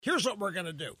Here's what we're going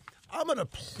to do. I'm going to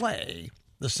play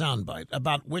the soundbite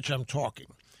about which I'm talking,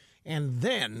 and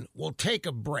then we'll take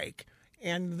a break,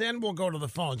 and then we'll go to the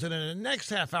phones. And in the next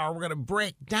half hour, we're going to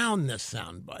break down this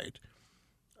soundbite,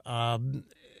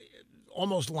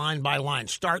 almost line by line,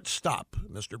 start, stop,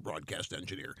 Mr. Broadcast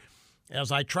Engineer,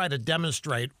 as I try to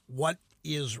demonstrate what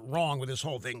is wrong with this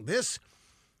whole thing. This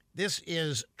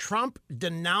is Trump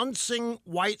denouncing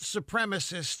white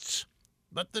supremacists,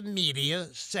 but the media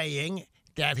saying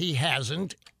that he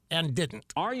hasn't and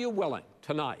didn't. Are you willing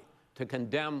tonight to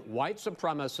condemn white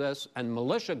supremacists and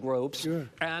militia groups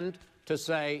and to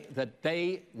say that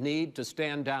they need to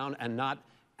stand down and not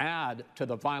add to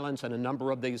the violence in a number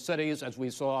of these cities, as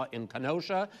we saw in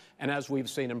Kenosha and as we've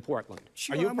seen in Portland?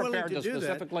 Sure, Are you I'm prepared willing to do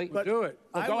specifically do it?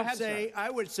 Well, go ahead, sir.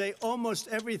 I would say almost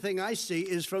everything I see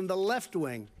is from the left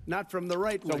wing, not from the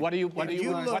right wing. So what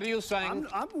are you saying?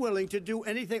 I'm willing to do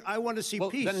anything. I want to see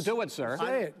peace. Then do it, sir.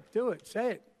 Say it. Do it.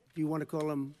 Say it. Do you want to call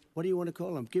them? What do you want to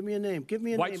call them? Give me a name. Give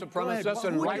me a white name. Supremacists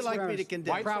and Who would white you like me to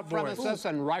condemn? White supremacists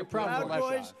and right Proud militia.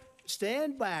 Boys,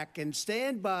 stand back and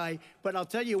stand by. But I'll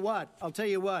tell you what.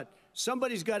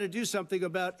 Somebody's got to do something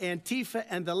about Antifa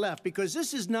and the left, because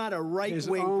this is not a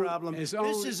right-wing problem. This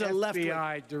is a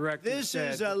left-wing. This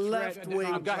is a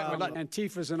left-wing problem.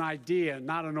 Antifa's an idea,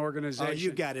 not an organization. Oh,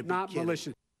 you got to be not kidding.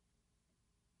 militia.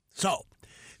 So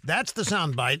that's the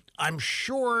soundbite. I'm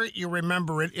sure you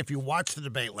remember it if you watched the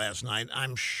debate last night.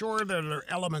 I'm sure there are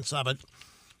elements of it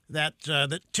that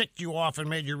ticked you off and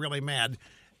made you really mad.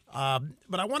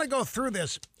 But I want to go through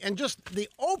this and just the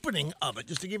opening of it,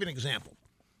 just to give you an example.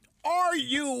 Are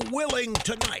you willing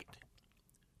tonight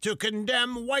to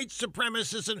condemn white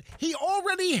supremacists? And he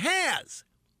already has.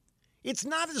 It's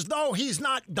not as though he's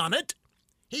not done it.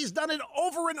 He's done it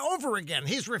over and over again.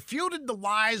 He's refuted the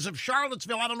lies of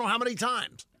Charlottesville I don't know how many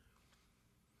times.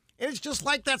 And it's just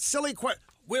like that silly question.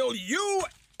 Will you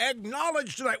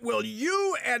acknowledge tonight? Will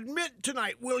you admit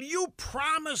tonight? Will you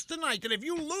promise tonight that if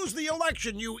you lose the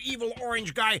election, you evil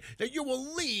orange guy, that you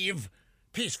will leave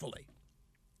peacefully?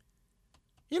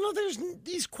 You know,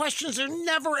 these questions are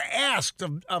never asked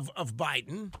of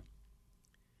Biden.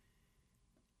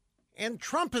 And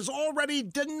Trump has already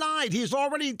denied. He's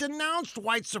already denounced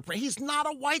white supremacy. He's not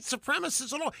a white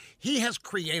supremacist at all. He has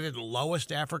created the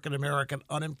lowest African-American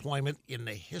unemployment in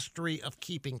the history of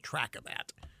keeping track of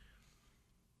that.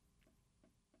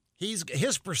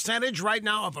 His percentage right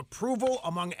now of approval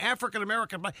among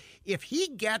African-American, if he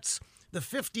gets the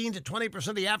 15 to 20%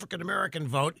 of the African-American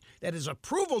vote that his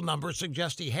approval numbers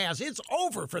suggest he has, it's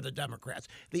over for the Democrats.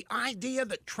 The idea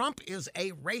that Trump is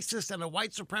a racist and a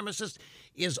white supremacist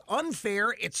is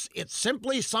unfair. It's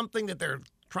simply something that they're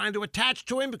trying to attach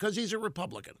to him because he's a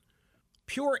Republican.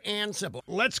 Pure and simple.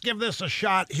 Let's give this a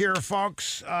shot here,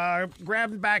 folks.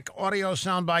 Grab back audio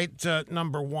soundbite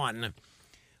number 1.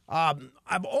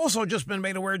 I've also just been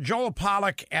made aware Joel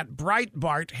Pollack at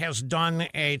Breitbart has done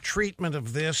a treatment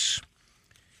of this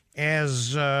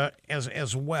as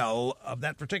well, of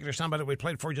that particular soundbite that we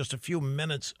played for just a few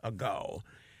minutes ago.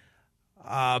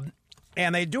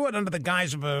 And they do it under the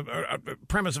guise of a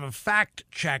premise of a fact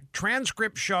check.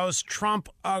 Transcript shows Trump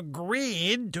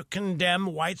agreed to condemn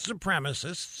white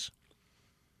supremacists,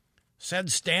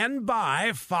 said stand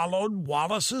by, followed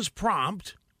Wallace's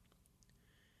prompt.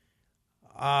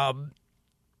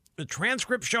 The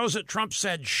transcript shows that Trump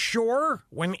said sure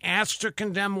when asked to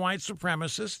condemn white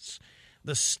supremacists.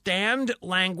 The stand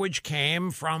language came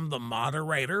from the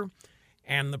moderator,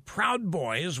 and the Proud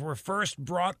Boys were first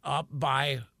brought up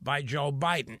by Joe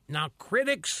Biden. Now,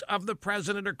 critics of the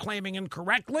president are claiming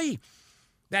incorrectly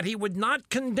that he would not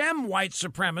condemn white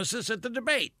supremacists at the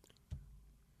debate.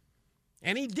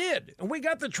 And he did. And we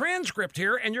got the transcript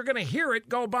here, and you're going to hear it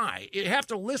go by. You have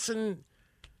to listen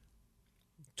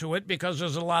to it because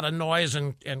there's a lot of noise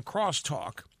and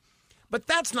crosstalk. But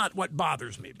that's not what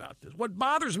bothers me about this. What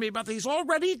bothers me about this, he's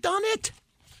already done it.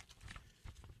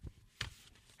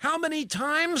 How many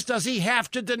times does he have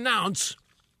to denounce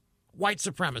white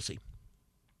supremacy?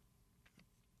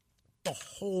 The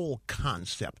whole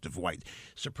concept of white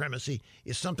supremacy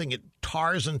is something that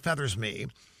tars and feathers me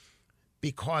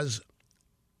because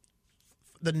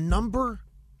the number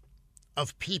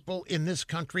of people in this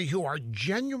country who are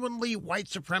genuinely white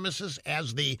supremacists,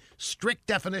 as the strict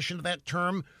definition of that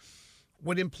term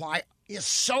would imply, is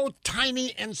so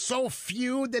tiny and so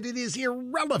few that it is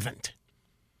irrelevant.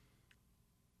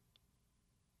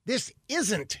 This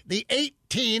isn't the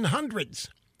 1800s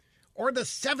or the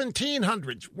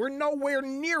 1700s. We're nowhere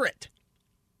near it.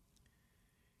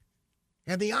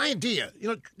 And the idea,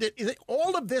 that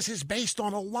all of this is based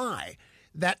on a lie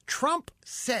that Trump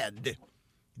said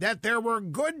that there were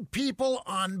good people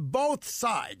on both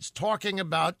sides talking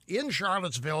about in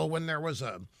Charlottesville when there was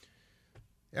a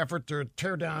effort to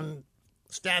tear down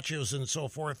statues and so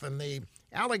forth, and the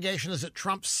allegation is that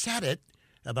Trump said it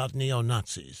about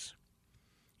neo-Nazis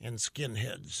and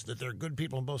skinheads, that there are good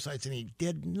people on both sides, and he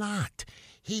did not.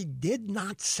 He did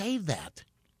not say that.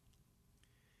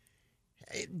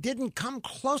 It didn't come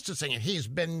close to saying it. He's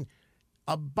been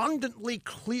abundantly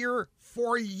clear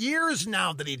for years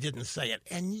now that he didn't say it,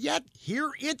 and yet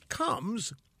here it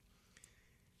comes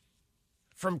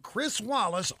from Chris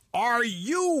Wallace. Are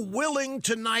you willing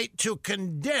tonight to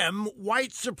condemn white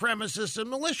supremacists and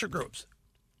militia groups?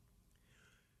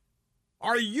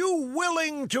 Are you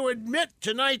willing to admit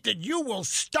tonight that you will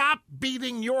stop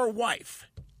beating your wife?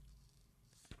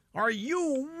 Are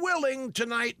you willing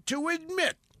tonight to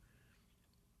admit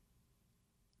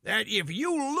that if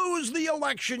you lose the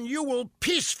election, you will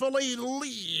peacefully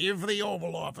leave the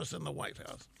Oval Office in the White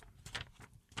House?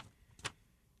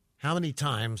 How many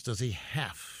times does he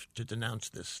have to denounce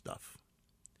this stuff?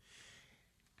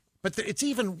 But it's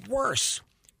even worse.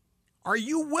 Are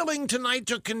you willing tonight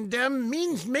to condemn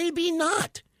means maybe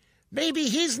not. Maybe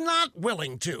he's not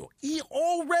willing to. He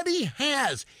already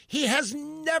has. He has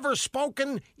never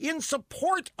spoken in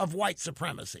support of white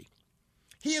supremacy.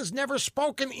 He has never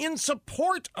spoken in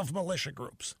support of militia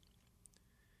groups.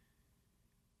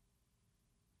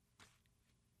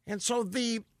 And so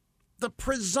the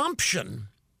presumption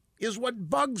is what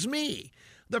bugs me.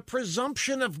 The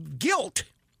presumption of guilt.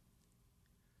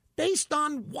 Based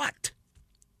on what?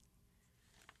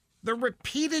 The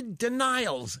repeated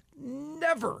denials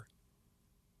never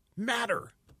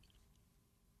matter.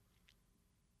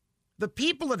 The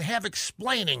people that have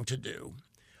explaining to do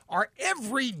are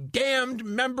every damned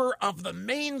member of the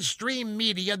mainstream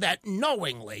media that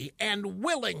knowingly and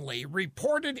willingly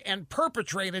reported and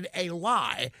perpetrated a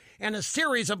lie and a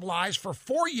series of lies for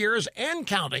 4 years and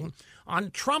counting on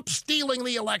Trump stealing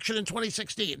the election in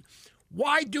 2016.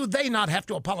 Why do they not have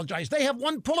to apologize? They have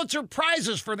won Pulitzer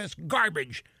Prizes for this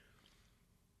garbage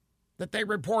that they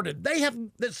reported. They have,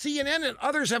 the CNN and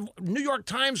others have New York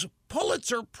Times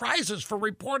Pulitzer Prizes for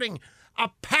reporting a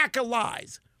pack of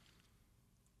lies.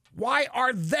 Why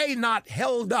are they not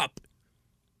held up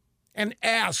and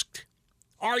asked,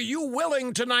 are you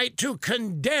willing tonight to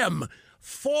condemn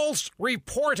false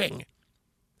reporting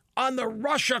on the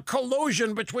Russia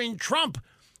collusion between Trump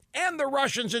and the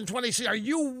Russians in 2016? Are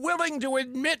you willing to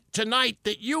admit tonight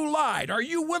that you lied? Are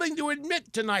you willing to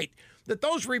admit tonight that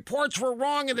those reports were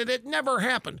wrong and that it never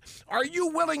happened? Are you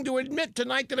willing to admit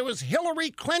tonight that it was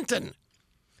Hillary Clinton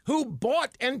who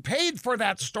bought and paid for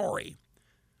that story?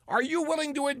 Are you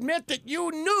willing to admit that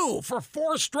you knew for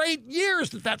 4 straight years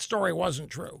that that story wasn't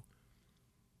true?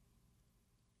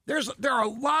 There are a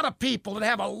lot of people that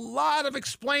have a lot of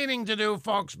explaining to do,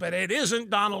 folks, but it isn't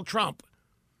Donald Trump.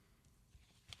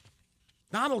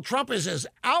 Donald Trump is as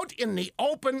out in the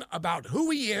open about who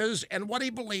he is and what he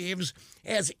believes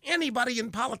as anybody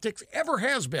in politics ever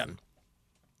has been.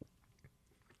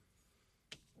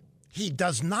 He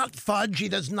does not fudge. He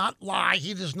does not lie.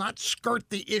 He does not skirt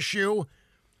the issue.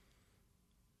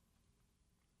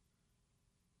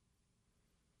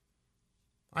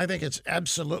 I think it's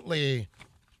absolutely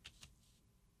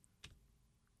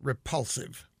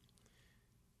repulsive.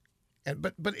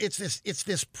 But it's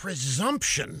this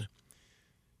presumption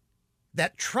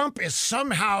that Trump is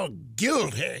somehow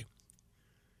guilty.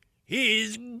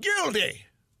 He's guilty.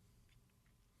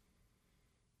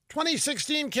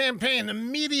 2016 campaign, the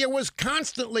media was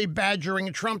constantly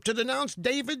badgering Trump to denounce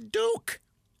David Duke,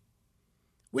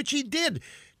 which he did.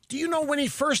 Do you know when he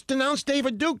first denounced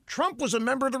David Duke, Trump was a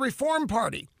member of the Reform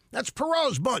Party. That's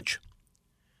Perot's bunch.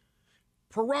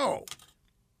 Perot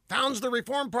founds the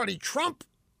Reform Party. Trump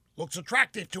looks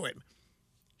attractive to him.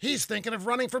 He's thinking of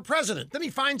running for president. Then he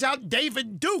finds out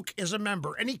David Duke is a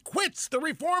member, and he quits the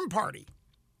Reform Party.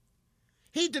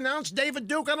 He denounced David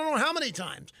Duke I don't know how many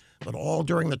times, but all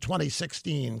during the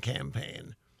 2016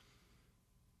 campaign.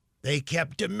 They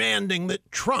kept demanding that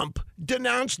Trump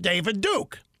denounce David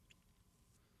Duke.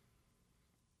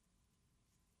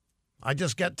 I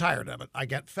just get tired of it. I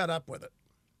get fed up with it.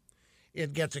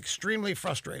 It gets extremely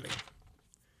frustrating.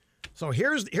 So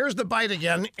here's the bite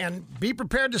again, and be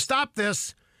prepared to stop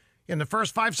this in the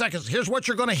first 5 seconds. Here's what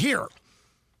you're going to hear.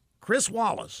 Chris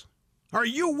Wallace, are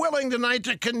you willing tonight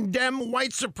to condemn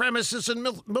white supremacists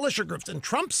and militia groups? And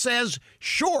Trump says,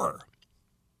 sure.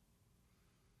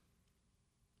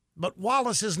 But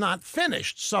Wallace is not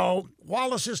finished, so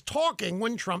Wallace is talking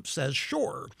when Trump says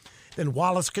sure. Then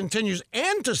Wallace continues,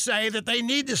 and to say that they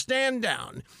need to stand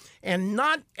down and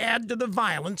not add to the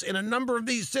violence in a number of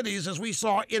these cities, as we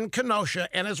saw in Kenosha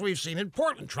and as we've seen in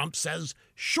Portland. Trump says,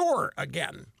 sure,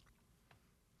 again.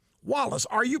 Wallace,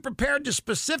 are you prepared to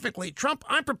specifically, Trump,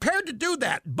 I'm prepared to do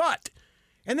that, but,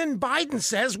 and then Biden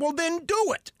says, well, then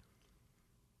do it.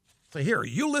 So here,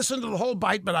 you listen to the whole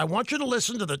bite, but I want you to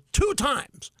listen to the 2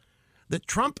 times that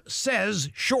Trump says,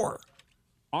 sure.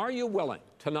 Are you willing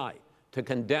tonight to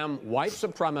condemn white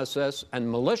supremacists and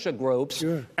militia groups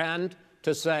and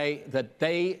to say that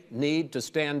they need to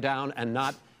stand down and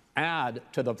not add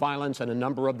to the violence in a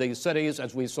number of these cities,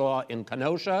 as we saw in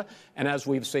Kenosha and as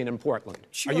we've seen in Portland?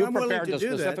 Sure, are you I'm prepared willing to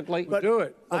do specifically that, do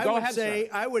it? Well, go ahead, sir.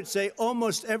 I would say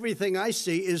almost everything I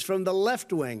see is from the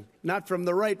left wing, not from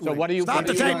the right wing. So what do you? Stop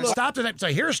the tape. Stop the tape. So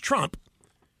here's Trump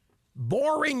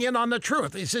boring in on the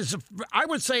truth. He says, I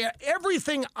would say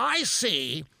everything I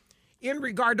see in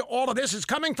regard to all of this is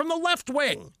coming from the left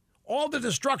wing. All the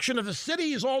destruction of the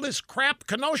cities, all this crap,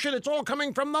 Kenosha, it's all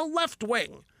coming from the left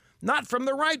wing, not from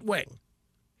the right wing.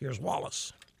 Here's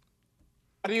Wallace.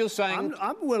 What are you saying?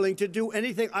 I'm willing to do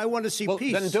anything. I want to see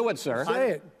peace. Then do it, sir. Say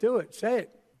it. Do it. Say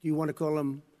it. Do you want to call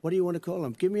him? What do you want to call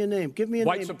him? Give me a name. Give me a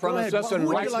White name. supremacists and Who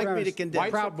would white you like me to condemn?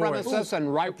 White supremacists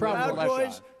and right Proud militia.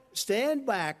 Boys, stand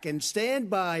back and stand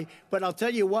by. But I'll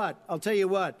tell you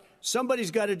what. Somebody's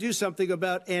got to do something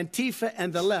about Antifa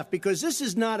and the left, because this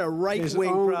is not a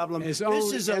right-wing problem. This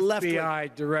is a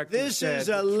left-wing. This is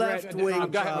a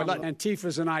left-wing problem.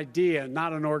 Antifa's an idea,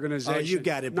 not an organization. Oh, you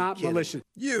got to be not kidding. militia.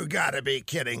 You got to be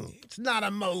kidding. It's not a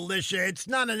militia. It's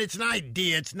an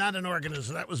idea. It's not an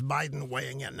organization. That was Biden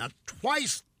weighing in. Now,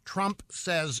 twice Trump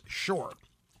says sure.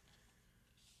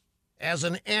 As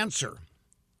an answer,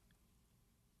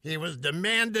 he was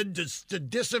demanded to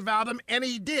disavow them, and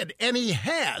he did, and he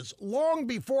has, long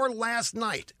before last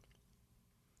night.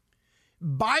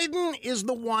 Biden is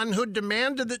the one who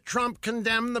demanded that Trump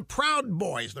condemn the Proud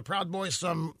Boys. The Proud Boys,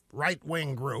 some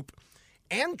right-wing group,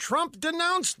 and Trump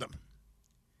denounced them.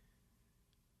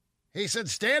 He said,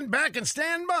 stand back and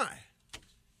stand by.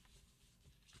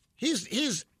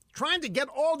 He's trying to get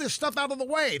all this stuff out of the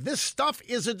way. This stuff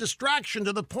is a distraction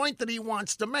to the point that he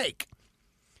wants to make.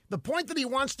 The point that he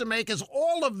wants to make is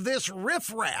all of this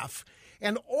riffraff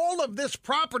and all of this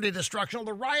property destruction, all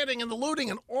the rioting and the looting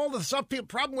and all the stuff people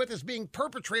problem with is being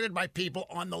perpetrated by people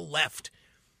on the left.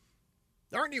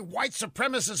 There aren't any white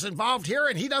supremacists involved here,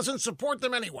 and he doesn't support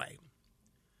them anyway.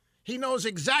 He knows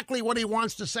exactly what he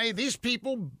wants to say. These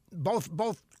people,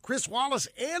 both Chris Wallace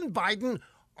and Biden,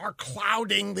 are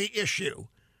clouding the issue.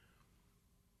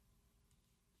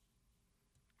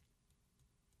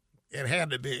 It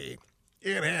had to be.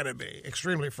 It had to be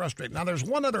extremely frustrating. Now, there's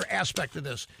one other aspect of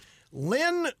this.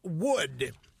 Lynn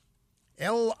Wood,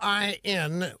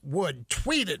 L-I-N, Wood,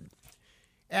 tweeted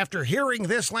after hearing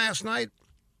this last night.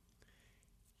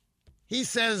 He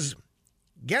says,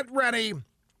 get ready.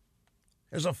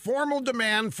 There's a formal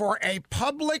demand for a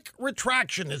public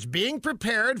retraction is being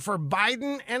prepared for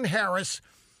Biden and Harris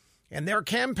and their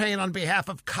campaign on behalf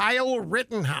of Kyle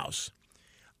Rittenhouse.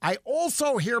 I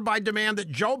also hereby demand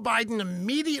that Joe Biden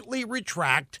immediately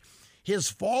retract his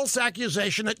false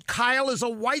accusation that Kyle is a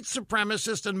white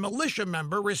supremacist and militia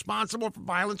member responsible for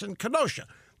violence in Kenosha.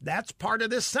 That's part of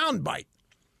this soundbite.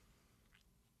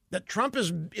 That Trump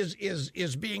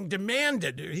is being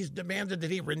demanded. He's demanded that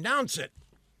he renounce it.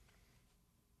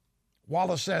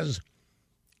 Wallace says,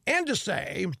 and to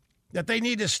say that they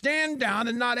need to stand down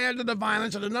and not add to the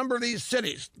violence in a number of these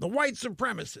cities, the white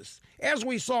supremacists, as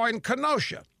we saw in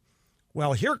Kenosha.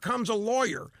 Well, here comes a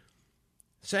lawyer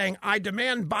saying, I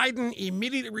demand Biden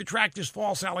immediately retract his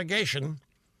false allegation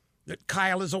that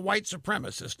Kyle is a white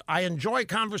supremacist. I enjoy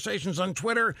conversations on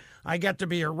Twitter. I get to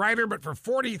be a writer, but for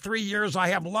 43 years I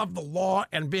have loved the law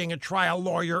and being a trial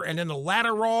lawyer. And in the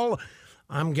latter role,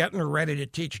 I'm getting ready to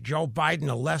teach Joe Biden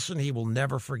a lesson he will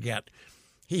never forget.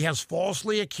 He has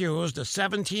falsely accused a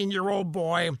 17-year-old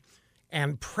boy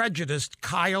and prejudiced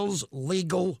Kyle's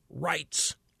legal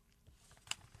rights.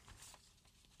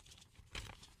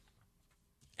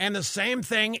 And the same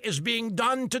thing is being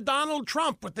done to Donald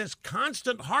Trump with this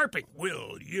constant harping.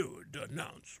 Will you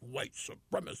denounce white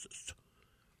supremacists?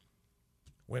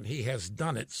 When he has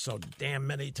done it so damn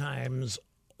many times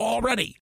already.